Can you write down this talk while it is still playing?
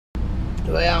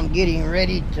Well, I'm getting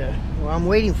ready to, well, I'm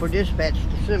waiting for dispatch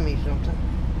to send me something.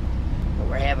 But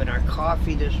we're having our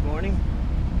coffee this morning.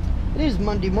 It is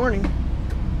Monday morning.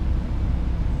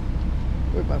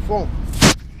 Where's my phone?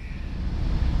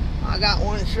 I got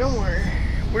one somewhere.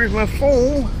 Where's my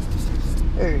phone?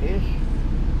 There it is.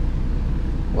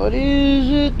 What is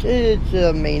it? It's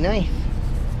May 9th.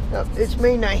 Yep, it's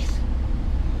May 9th.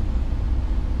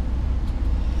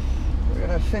 We're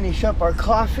gonna finish up our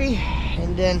coffee,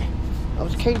 and then I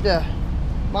was kind of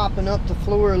mopping up the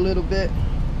floor a little bit.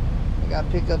 I gotta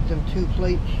pick up them 2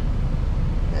 plates.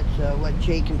 That's what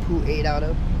Jake and Pooh ate out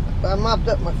of. But I mopped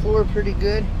up my floor pretty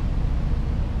good.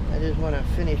 I just want to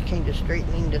finish kind of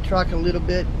straightening the truck a little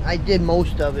bit. I did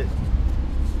most of it.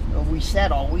 We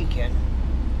sat all weekend,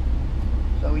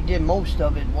 so we did most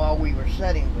of it while we were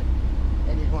setting, but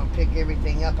I just want to pick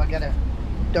everything up. I gotta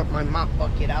dump my mop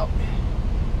bucket out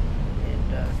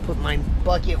and put my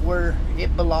bucket where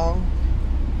it belongs.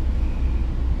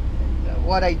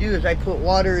 What I do is I put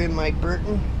water in my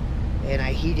Burton and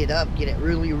I heat it up, get it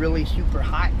really super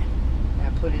hot, and I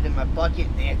put it in my bucket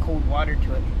and add cold water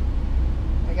to it.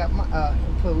 I got my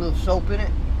put a little soap in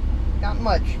it, not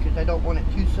much because I don't want it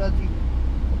too sudsy.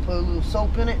 I put a little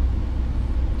soap in it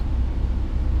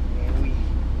and we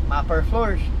mop our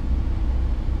floors.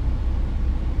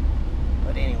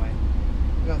 But anyway,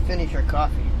 we're gonna finish our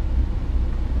coffee,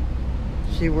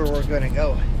 see where we're gonna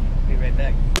go. Be right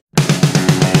back.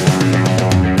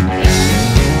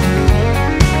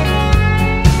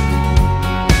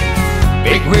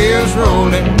 Big wheels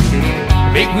rolling,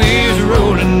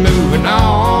 moving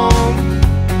on.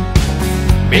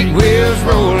 Big wheels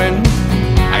rolling,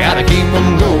 I gotta keep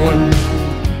them going.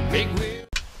 Big wheels.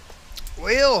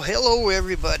 Well, hello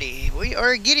everybody. We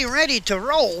are getting ready to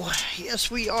roll.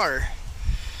 Yes, we are.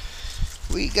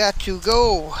 We got to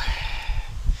go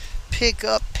pick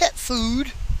up pet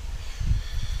food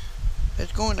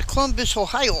that's going to Columbus,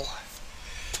 Ohio,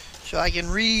 so I can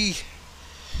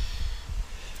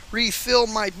refill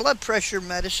my blood pressure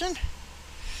medicine.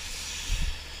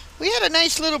 We had a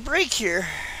nice little break here.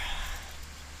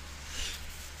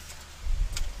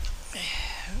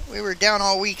 We were down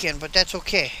all weekend, but that's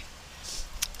okay.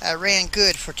 I ran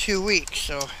good for 2 weeks,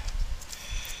 so.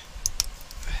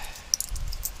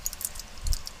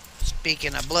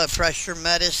 Speaking of blood pressure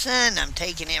medicine, I'm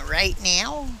taking it right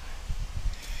now.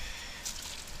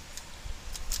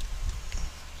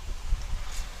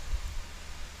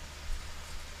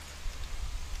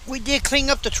 We did clean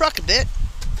up the truck a bit.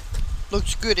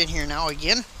 Looks good in here now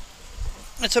again.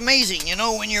 It's amazing, you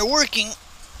know, when you're working,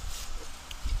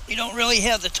 you don't really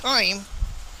have the time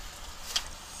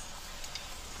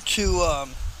to,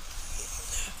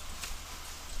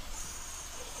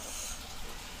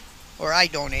 or I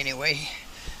don't anyway,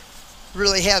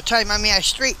 really have time. I mean, I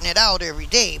straighten it out every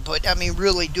day, but I mean,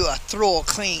 really do a thorough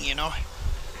clean, you know,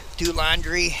 do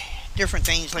laundry, different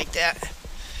things like that.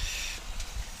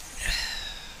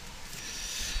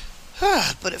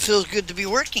 But it feels good to be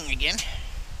working again.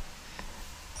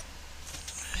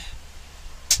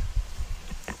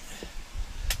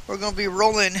 We're going to be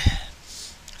rolling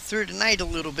through the night a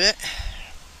little bit.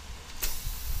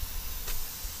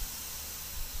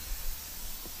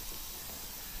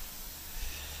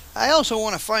 I also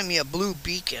want to find me a blue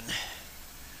beacon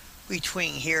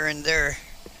between here and there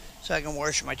so I can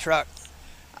wash my truck.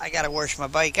 I got to wash my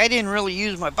bike. I didn't really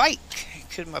use my bike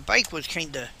because my bike was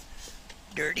kind of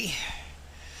dirty.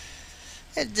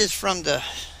 It's just from the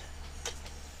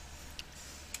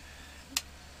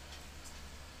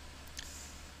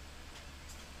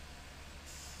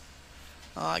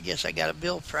I guess I got to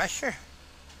build pressure.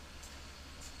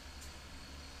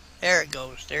 There it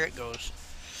goes. There it goes.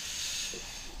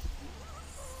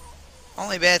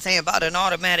 Only bad thing about an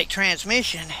automatic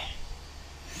transmission,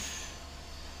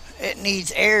 it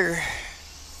needs air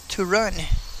to run.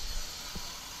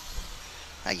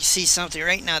 I can see something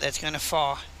right now that's going to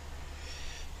fall.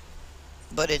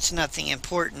 But it's nothing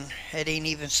important. It ain't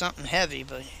even something heavy,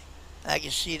 but I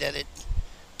can see that it's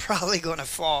probably going to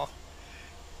fall.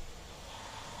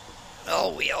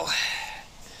 Oh well.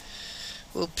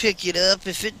 We'll pick it up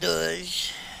if it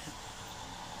does.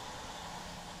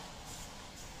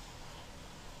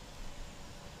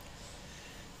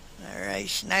 Alright,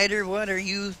 Snyder, what are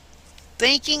you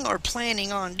thinking or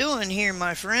planning on doing here,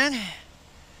 my friend?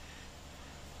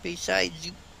 Besides,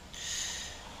 you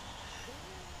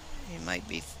might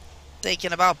be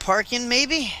thinking about parking,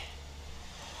 maybe?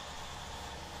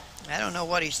 I don't know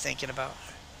what he's thinking about.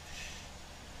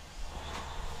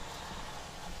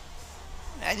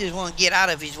 I just want to get out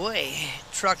of his way.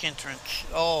 Truck entrance.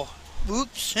 Oh,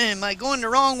 oops. Am I going the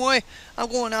wrong way?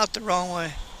 I'm going out the wrong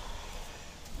way.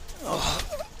 Oh.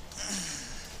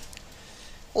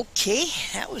 Okay,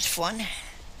 that was fun.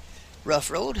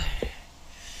 Rough road.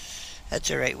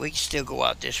 That's alright, we can still go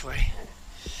out this way.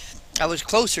 I was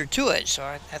closer to it, so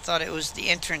I thought it was the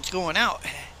entrance going out.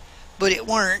 But it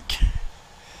weren't. In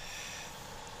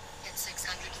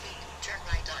 600 feet, turn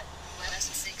right on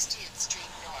West 60th Street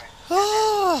North.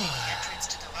 Oh. The entrance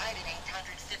to the right at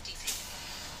 850 feet.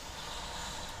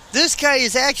 This guy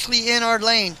is actually in our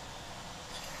lane.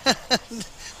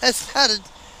 That's not a...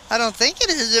 I don't think it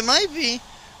is. It might be.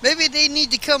 Maybe they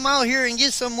need to come out here and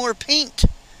get some more paint.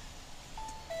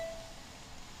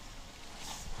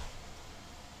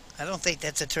 I don't think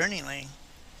that's a turning lane.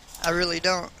 I really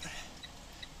don't.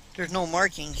 There's no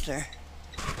markings there.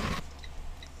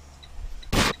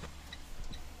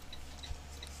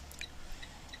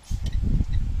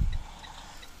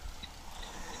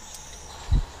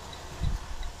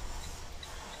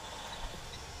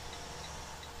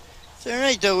 It's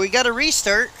alright though, we got to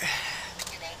restart. In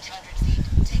 800 feet,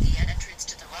 take the entrance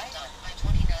to the right on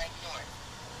I-29 North.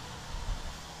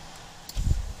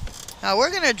 Now we're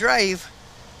going to drive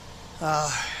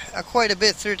quite a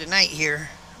bit through the night here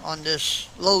on this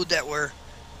load that we're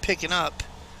picking up.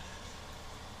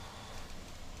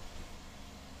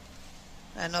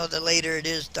 I know the later it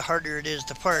is, the harder it is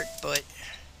to park, but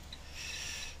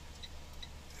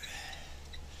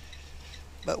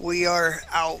we are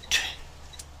out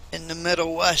in the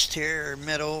Middle West here, or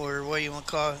middle, or what do you want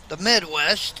to call it? The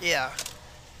Midwest, yeah.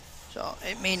 So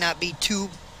it may not be too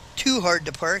hard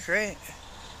to park, right?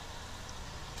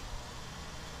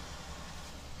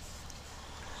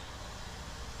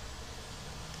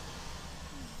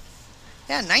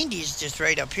 Yeah, 90 is just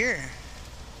right up here.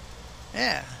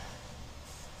 Yeah.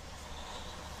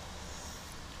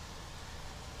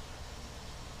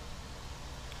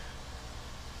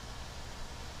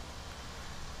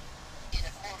 In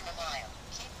a quarter mile,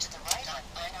 keep to the right on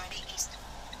I-90 East.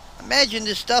 Imagine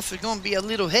this stuff is going to be a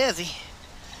little heavy.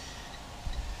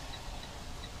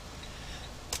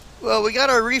 Well, we got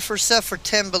our reefer set for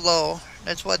 10 below.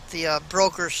 That's what the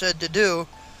broker said to do.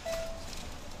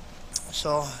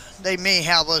 So they may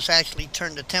have us actually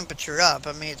turn the temperature up.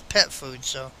 I mean, it's pet food,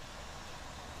 so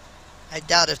I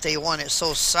doubt if they want it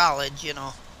so solid, you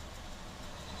know.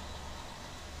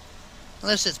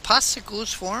 Unless it's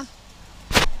popsicles for them.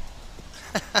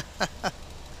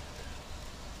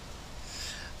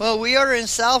 Well, we are in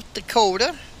South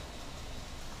Dakota.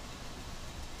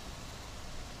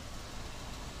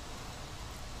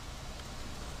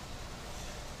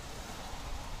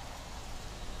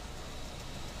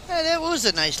 Yeah, that was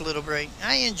a nice little break.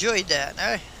 I enjoyed that.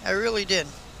 I really did.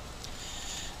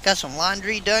 Got some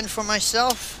laundry done for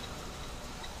myself.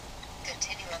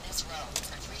 Continue on this road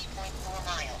for 3.4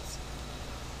 miles.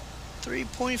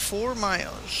 3.4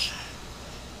 miles.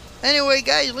 Anyway,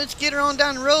 guys, let's get her on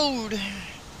down the road.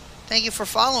 Thank you for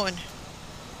following.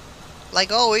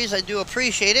 Like always, I do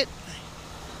appreciate it.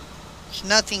 It's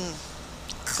nothing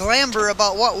clamber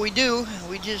about what we do.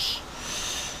 We just...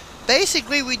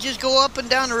 Basically, we just go up and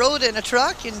down the road in a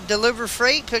truck and deliver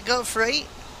freight, pick up freight.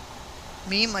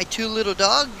 Me and my two little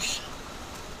dogs.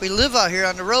 We live out here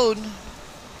on the road.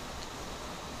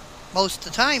 Most of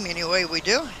the time, anyway, we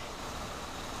do.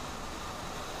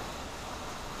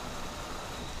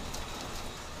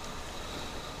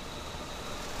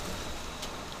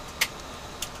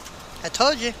 I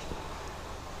told you.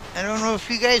 I don't know if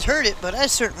you guys heard it, but I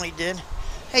certainly did.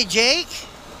 Hey, Jake.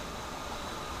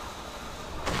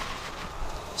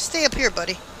 Stay up here,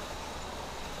 buddy.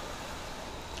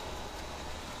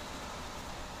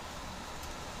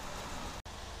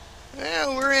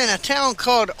 Well, we're in a town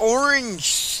called Orange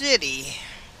City,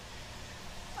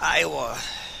 Iowa.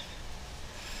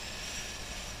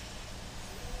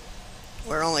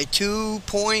 We're only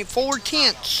 2.4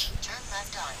 tenths. Turn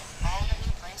left on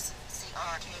Albany Place,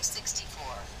 CRK 64.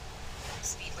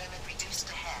 Speed limit reduced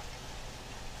ahead.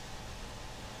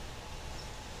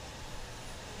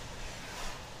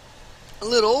 A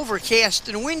little overcast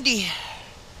and windy.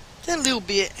 Just a little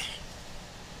bit.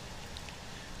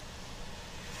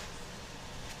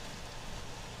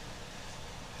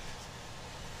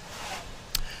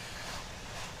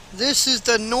 This is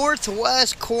the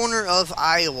northwest corner of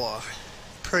Iowa,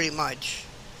 pretty much.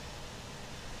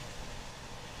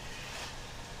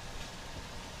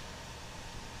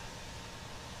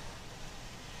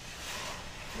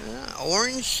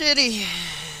 Orange City.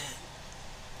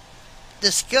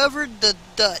 Discovered the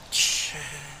Dutch.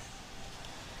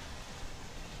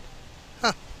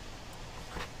 Huh.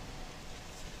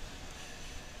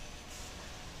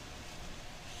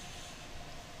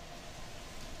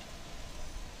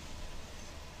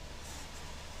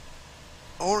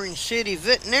 Orange City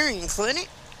Veterinarian Clinic.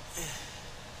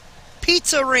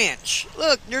 Pizza Ranch.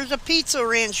 Look, there's a pizza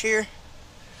ranch here.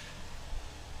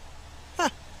 Huh,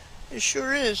 it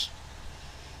sure is.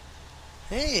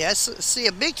 Hey, I see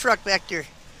a big truck back there.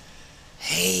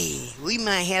 Hey, we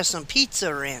might have some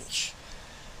pizza ranch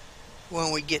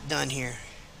when we get done here.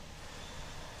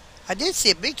 I did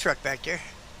see a big truck back there.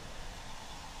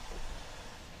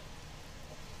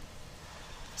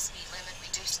 Speed limit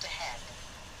reduced ahead.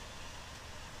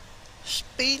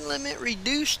 Speed limit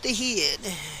reduced ahead.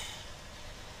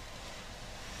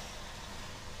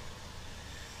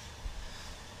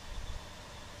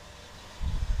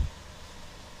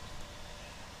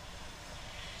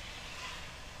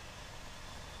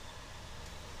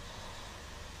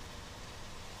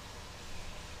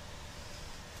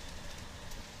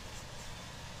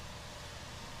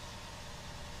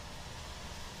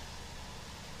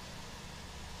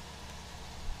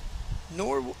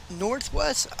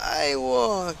 Northwest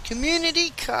Iowa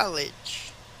Community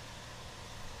College.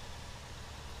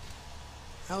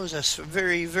 That was a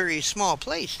very, very small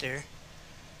place there.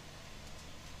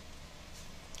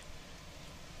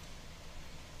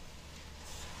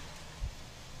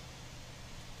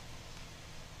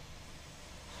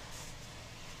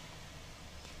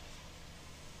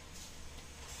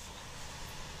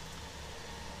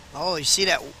 Oh, you see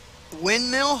that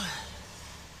windmill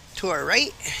to our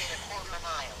right? In a quarter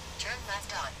mile, turn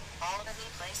left on Albany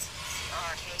Place,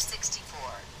 CRK 64.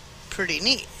 Pretty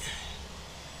neat.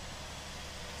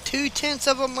 0.2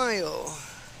 of a mile.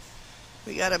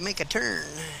 We gotta make a turn.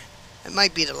 It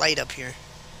might be the light up here.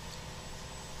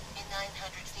 In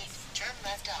 900 feet, turn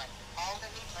left on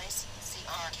Albany Place,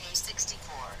 CRK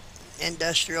 64.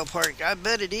 Industrial Park. I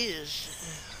bet it is.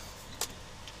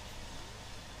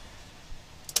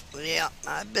 Yeah,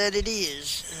 I bet it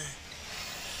is.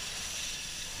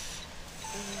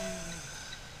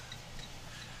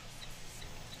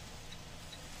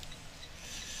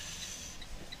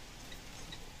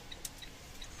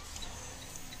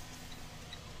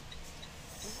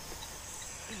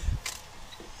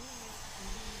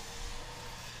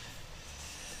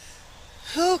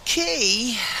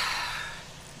 Okay.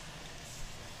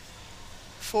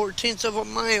 0.4 of a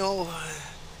mile.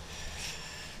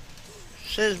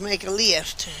 Says make a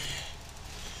left.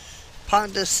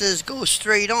 Ponda says go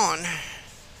straight on.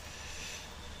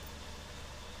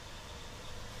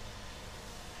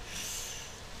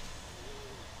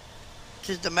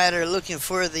 Just a matter of looking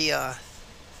for the In a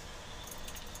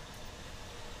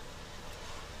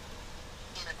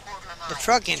quarter mile, the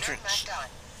truck turn entrance. left on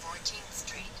 14th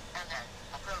Street, and then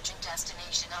approaching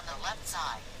destination on the left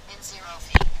side in 0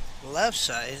 feet. Left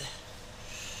side.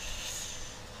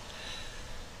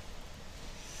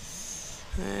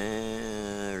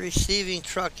 Receiving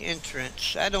truck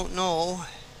entrance. I don't know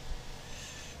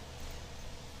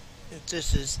if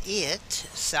this is it.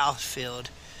 Southfield.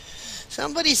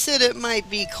 Somebody said it might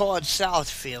be called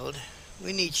Southfield.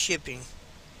 We need shipping.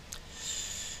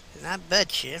 And I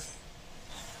bet you.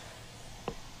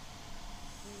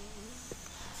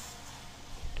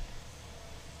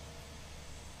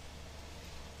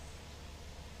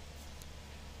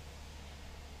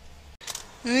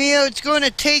 Yeah, it's going to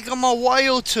take them a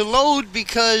while to load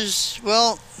because,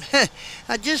 well,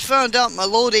 I just found out my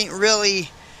load ain't really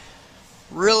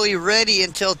ready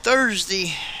until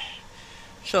Thursday.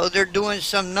 So they're doing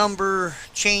some number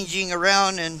changing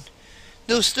around and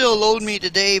they'll still load me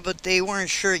today, but they weren't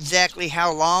sure exactly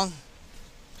how long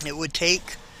it would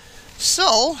take.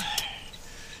 So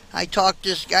I talked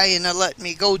this guy into letting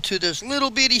me go to this little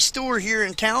bitty store here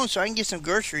in town so I can get some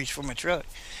groceries for my truck.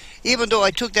 Even though I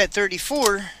took that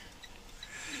 34,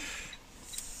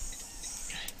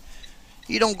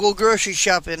 you don't go grocery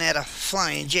shopping at a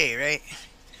Flying J, right?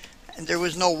 And there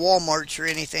was no Walmarts or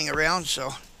anything around,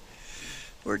 so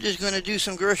we're just going to do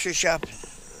some grocery shopping.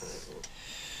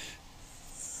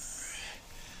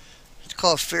 It's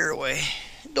called Fairway.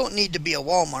 It don't need to be a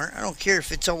Walmart. I don't care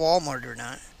if it's a Walmart or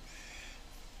not.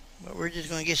 But we're just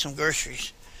going to get some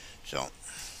groceries. So,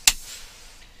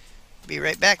 be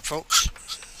right back, folks.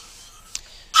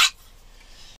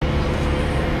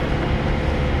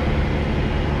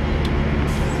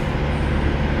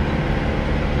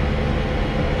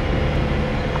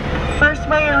 First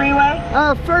way or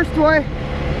reway? First way.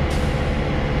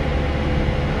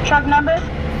 Truck number?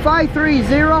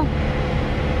 530.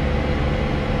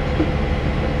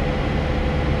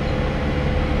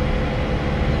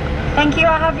 Thank you,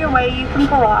 I have your way. You can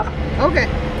pull off. Okay.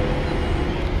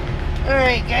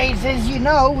 Alright guys, as you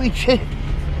know,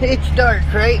 it's dark,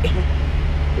 right?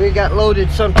 We got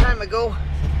loaded some time ago,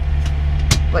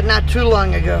 but not too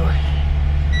long ago.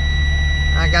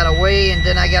 I gotta weigh, and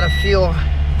then I gotta feel.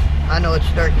 I know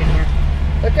it's dark in here.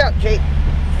 Look out, Jake.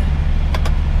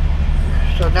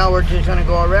 So now we're just gonna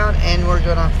go around and we're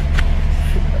gonna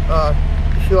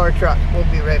fuel our truck. We'll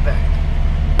be right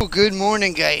back. Well, good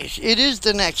morning, guys. It is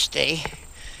the next day,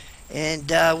 and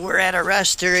we're at a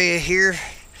rest area here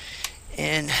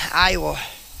in Iowa,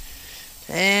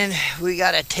 and we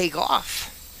gotta take off.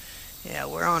 Yeah,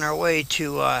 we're on our way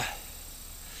to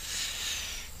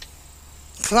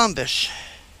Columbus.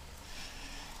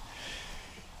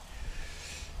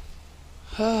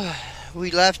 We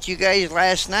left you guys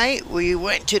last night. We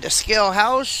went to the scale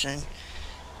house and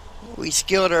we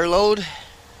scaled our load.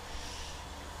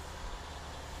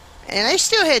 And I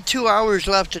still had 2 hours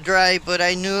left to drive, but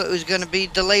I knew it was going to be,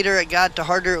 the later it got, the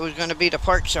harder it was going to be to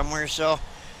park somewhere. So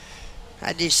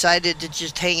I decided to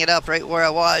just hang it up right where I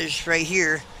was, right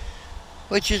here,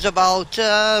 which is about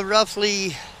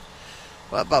roughly,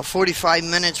 well, about 45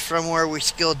 minutes from where we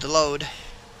scaled the load.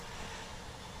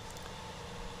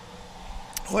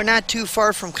 We're not too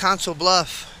far from Council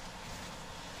Bluff.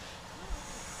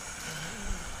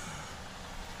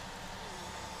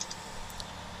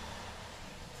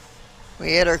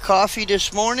 We had our coffee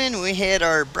this morning. We had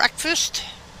our breakfast.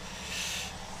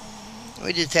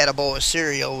 We just had a bowl of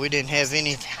cereal. We didn't have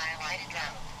anything.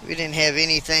 We didn't have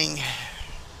anything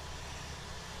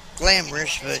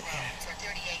glamorous, but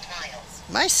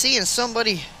am I seeing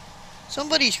somebody?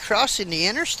 Somebody's crossing the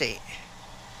interstate.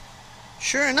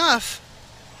 Sure enough,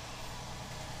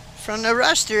 from the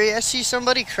rest area, I see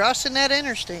somebody crossing that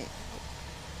interstate.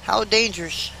 How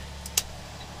dangerous.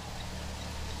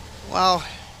 Wow.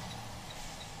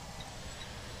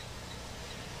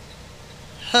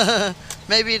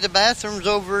 Maybe the bathrooms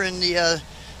over in the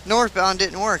northbound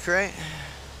didn't work, right?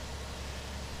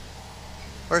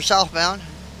 Or southbound.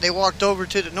 They walked over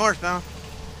to the northbound.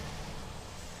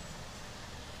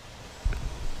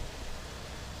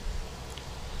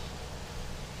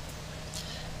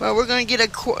 Well, we're going to get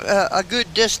a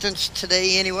good distance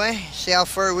today anyway. See how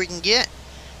far we can get.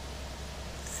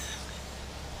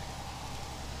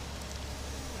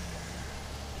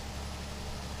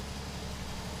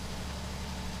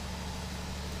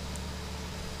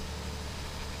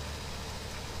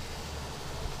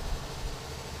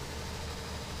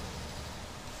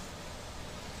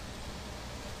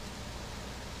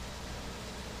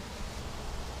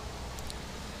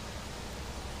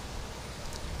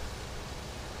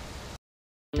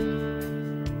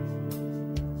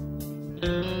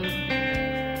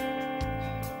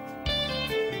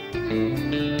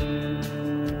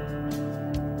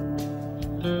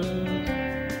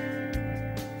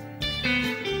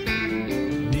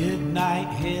 Midnight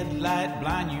headlight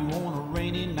blind you on a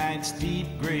rainy night, steep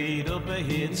grade up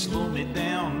ahead, slow me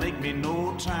down, make me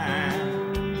no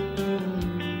time.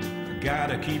 I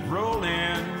gotta keep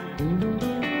rolling.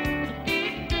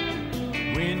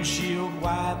 Windshield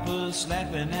wipers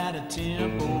slapping out a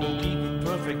tempo, keeping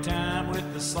perfect time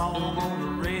with the song on the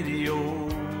radio.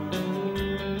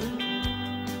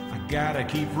 I gotta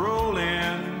keep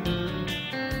rolling.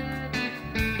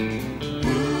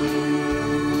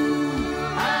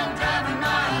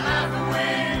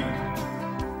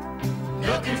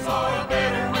 Looking for a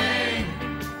better way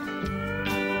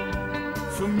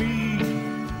for me.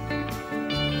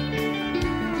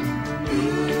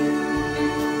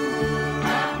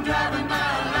 I'm driving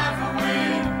my life away,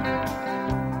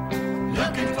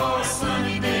 looking for a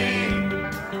sunny day.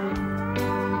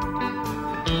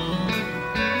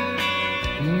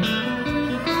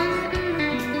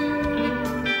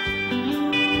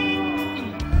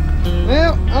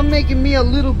 Well, I'm making me a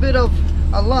little bit of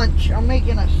a lunch. I'm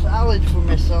making a salad for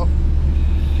myself.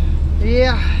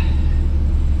 Yeah,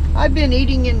 I've been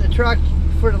eating in the truck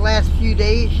for the last few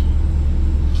days,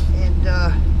 and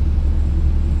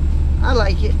I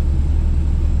like it.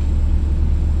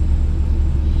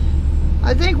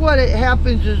 I think what it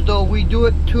happens is, though, we do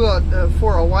it to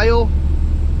for a while,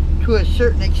 to a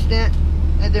certain extent,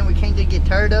 and then we kind of get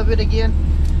tired of it again.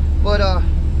 But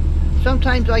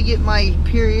sometimes I get my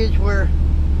periods where,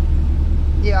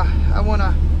 yeah, I want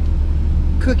to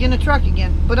cook in the truck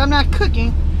again. But I'm not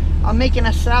cooking. I'm making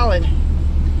a salad.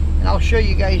 And I'll show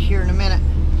you guys here in a minute.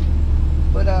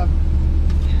 But I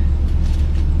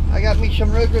got me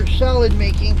some regular salad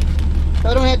making. So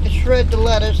I don't have to shred the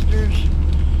lettuce.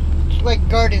 It's like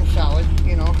garden salad,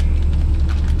 you know.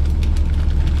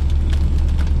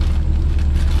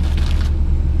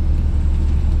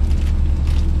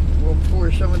 We'll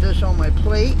pour some of this on my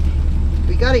plate.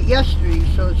 We got it yesterday,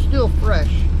 so it's still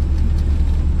fresh.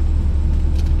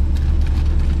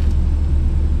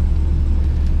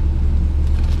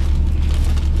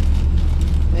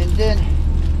 And then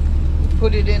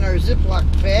put it in our Ziploc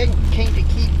bag, kind of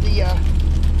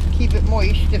keep it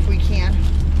moist if we can.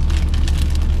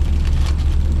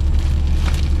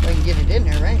 If I can get it in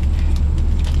there, right?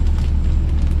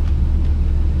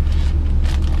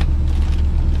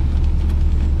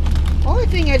 Only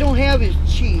thing I don't have is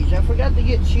cheese. I forgot to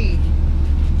get cheese,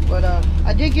 but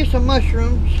I did get some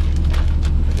mushrooms.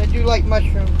 I do like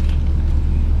mushrooms.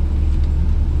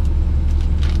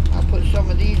 I'll put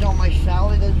some of these on my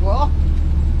salad as well.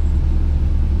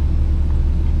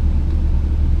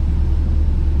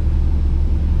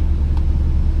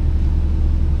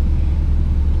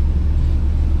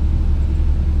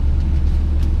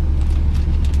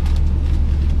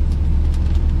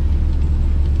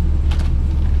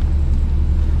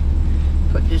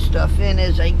 Put this stuff in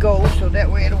as I go, so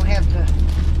that way I don't have to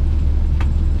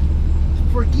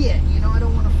forget, you know, I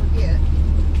don't want to forget.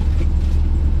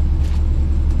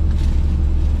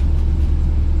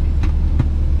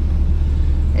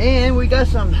 And we got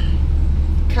some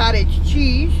cottage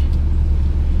cheese.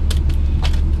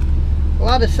 A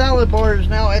lot of salad bars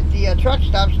now at the truck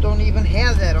stops don't even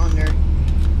have that on there.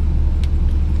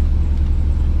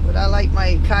 But I like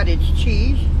my cottage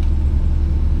cheese.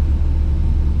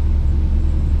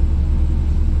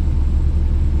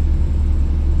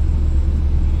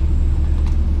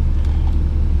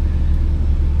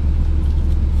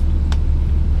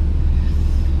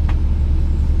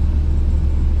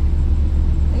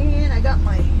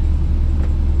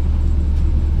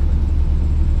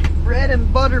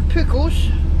 Butter pickles.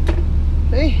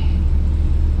 See?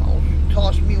 I'll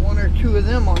toss me one or two of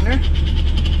them on there.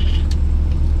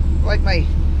 I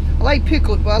like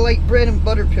pickles, but I like bread and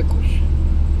butter pickles.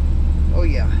 Oh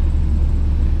yeah.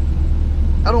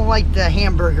 I don't like the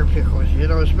hamburger pickles, you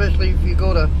know, especially if you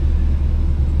go to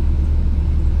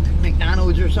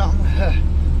McDonald's or something.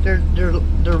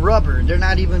 They're rubber. They're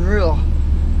not even real.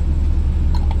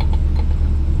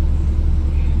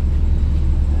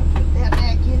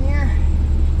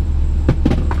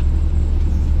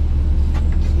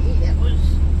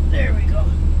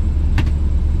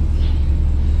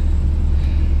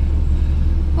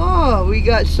 We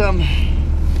got some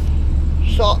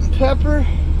salt and pepper.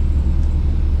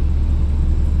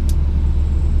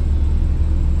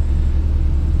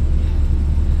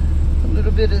 A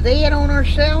little bit of that on our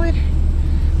salad.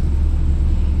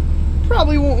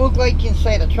 Probably won't look like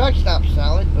inside a truck stop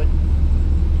salad, but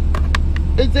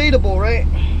it's eatable, right?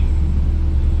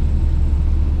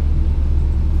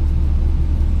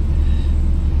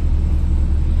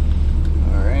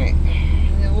 Alright,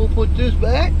 and then we'll put this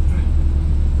back.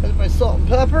 That's my salt and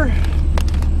pepper.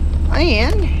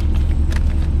 And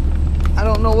I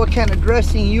don't know what kind of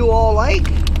dressing you all like,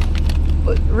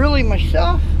 but really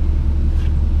myself,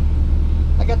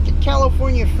 I got the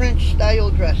California French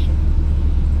style dressing.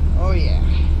 Oh yeah.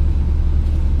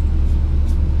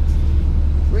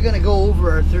 We're gonna go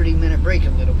over our 30-minute break a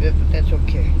little bit, but that's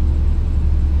okay.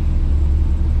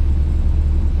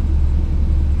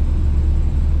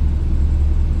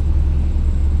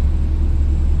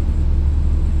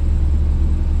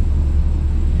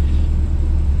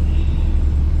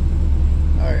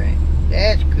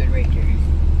 That's good right there.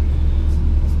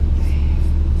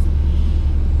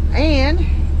 And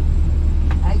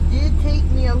I did take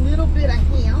me a little bit of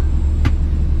ham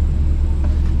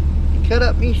and cut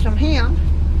up me some ham.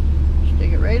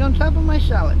 Stick it right on top of my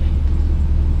salad.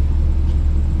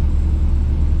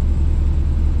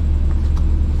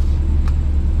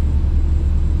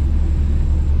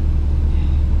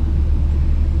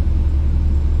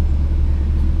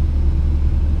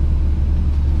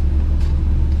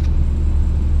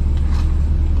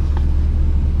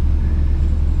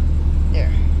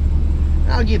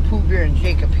 I'll give Pooh Bear and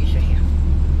Jake a piece of ham.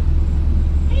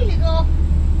 There you go.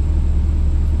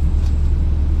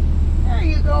 There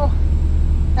you go.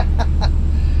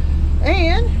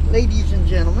 And, ladies and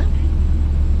gentlemen,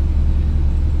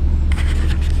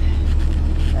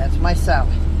 that's my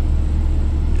salad.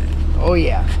 Oh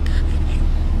yeah.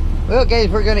 Well guys,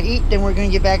 we're going to eat, then we're going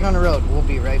to get back on the road. We'll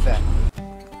be right back.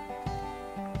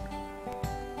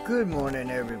 Good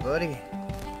morning, everybody.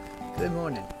 Good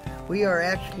morning. We are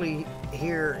actually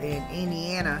here in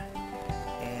Indiana,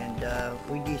 and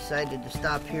we decided to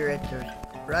stop here at the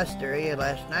rest area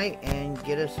last night and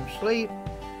get us some sleep,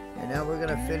 and now we're going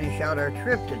to finish out our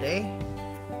trip today,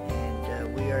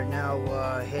 and we are now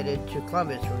headed to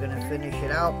Columbus. We're going to finish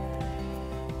it out.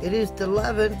 It is the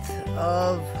 11th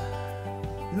of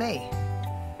May,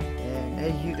 and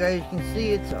as you guys can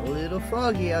see, it's a little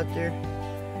foggy out there.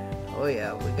 Oh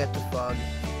yeah, we got the fog,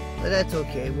 but that's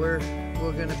okay. We're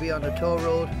going to be on the toll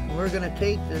road. We're going to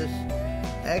take this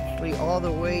actually all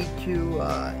the way to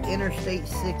Interstate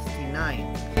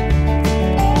 69.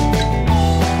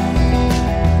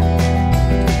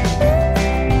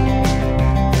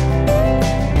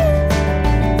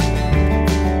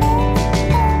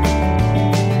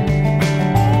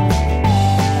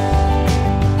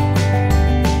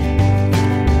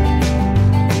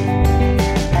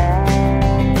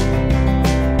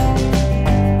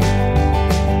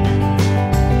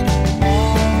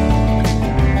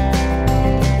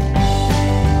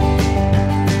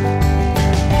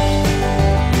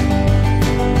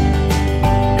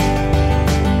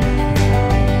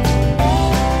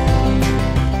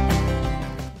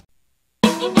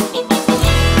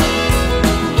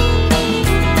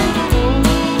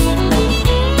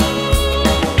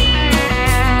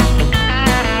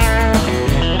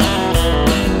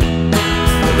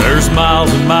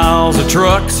 Miles and miles of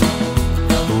trucks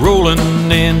rolling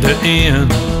end to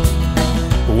end.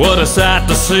 What a sight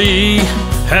to see,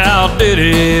 how did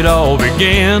it all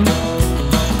begin?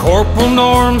 Corporal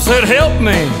Norm said help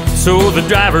me, so the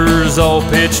drivers all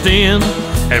pitched in,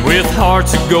 and with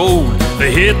hearts of gold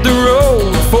they hit the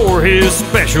road for his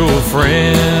special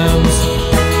friends.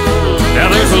 Now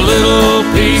there's a little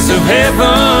piece of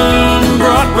heaven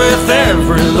brought with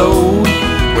every load,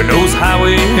 when those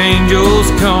highway angels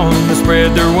come to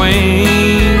spread their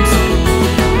wings.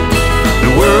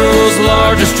 The world's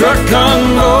largest truck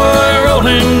convoy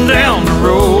rolling down the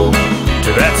road,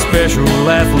 to that special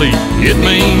athlete it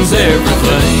means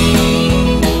everything.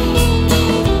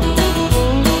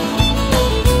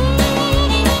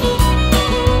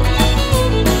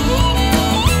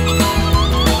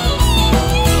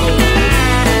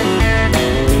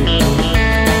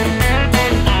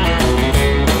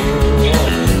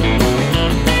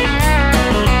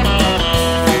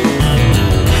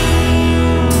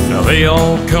 They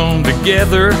all come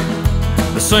together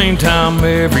the same time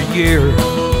every year.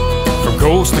 From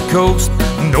coast to coast,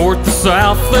 north to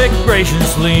south, they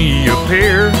graciously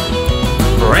appear,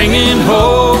 bringing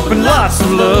hope and lots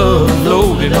of love,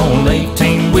 loaded on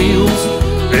 18 wheels.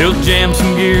 They'll jam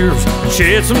some gears and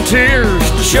shed some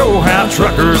tears to show how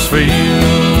truckers feel.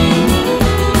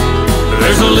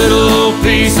 There's a little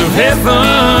piece of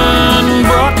heaven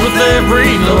brought with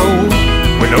every load,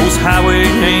 when those highway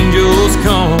angels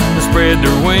come to spread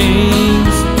their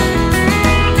wings.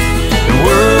 The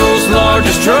world's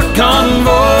largest truck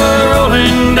convoy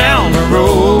rolling down the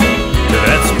road, to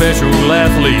that special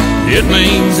athlete it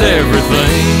means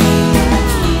everything.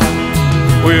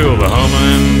 Well, the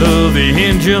humming of the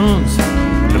engines,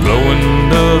 the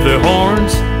blowing of the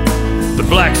horns, the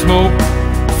black smoke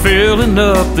filling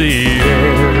up the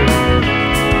air,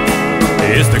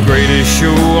 it's the greatest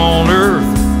show on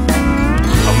earth.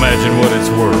 Imagine what it's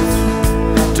worth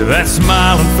to that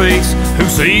smiling face who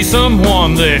sees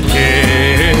someone that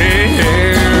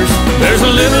cares. There's a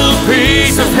little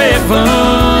piece of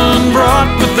heaven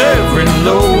brought with every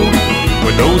load,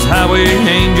 when those highway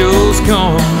angels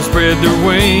come to spread their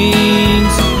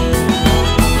wings.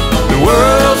 The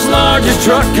world's largest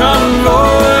truck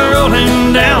convoy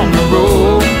rolling down the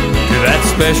road, to that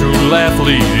special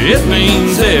athlete it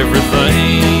means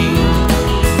everything.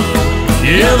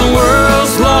 Yeah, the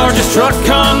world's largest truck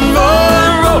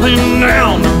convoy rolling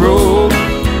down the road,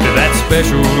 to that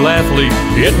special athlete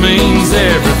it means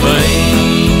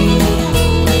everything.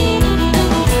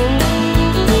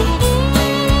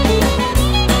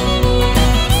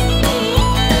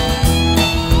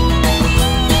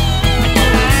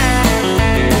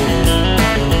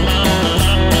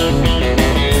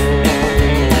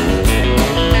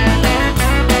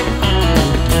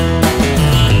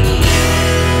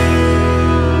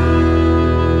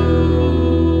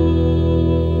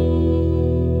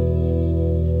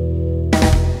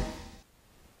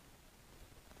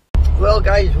 Well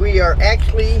guys, we are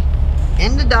actually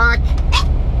in the dock.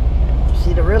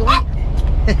 See the red light?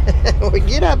 We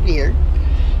get up here.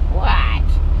 What?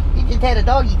 You just had a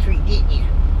doggy treat, didn't you?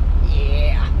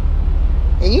 Yeah.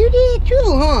 And you did too,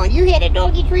 huh? You had a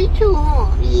doggy treat too,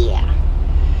 huh? Yeah.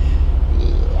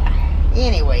 Yeah.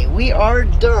 Anyway, we are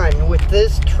done with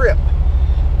this trip.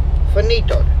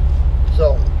 Finito.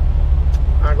 So,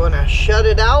 I'm gonna shut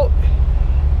it out,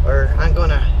 or I'm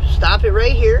gonna stop it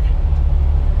right here.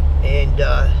 And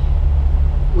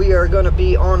we are going to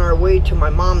be on our way to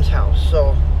my mom's house.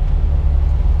 So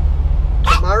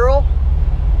tomorrow,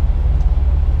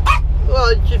 well,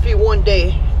 it'll just be one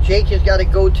day. Jake has got to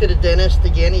go to the dentist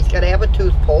again. He's got to have a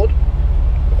tooth pulled.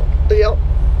 Yep.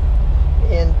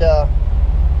 And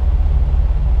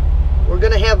we're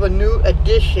going to have a new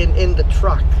addition in the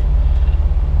truck,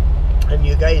 and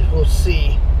you guys will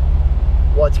see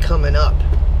what's coming up.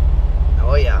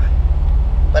 Oh yeah.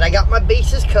 But I got my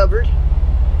bases covered.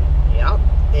 Yeah.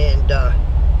 And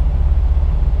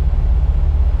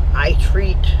I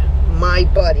treat my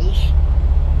buddies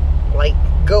like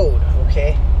gold,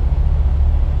 okay?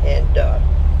 And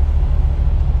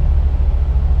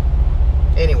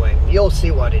anyway, you'll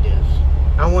see what it is.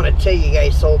 I want to tell you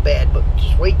guys so bad, but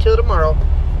just wait till tomorrow,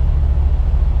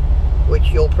 which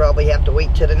you'll probably have to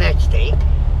wait till the next day,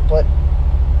 but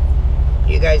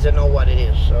you guys will know what it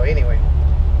is. So anyway,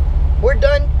 we're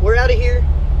done. We're out of here.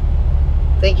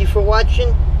 Thank you for watching,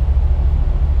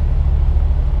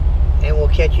 and we'll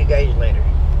catch you guys later.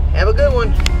 Have a good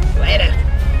one. Later.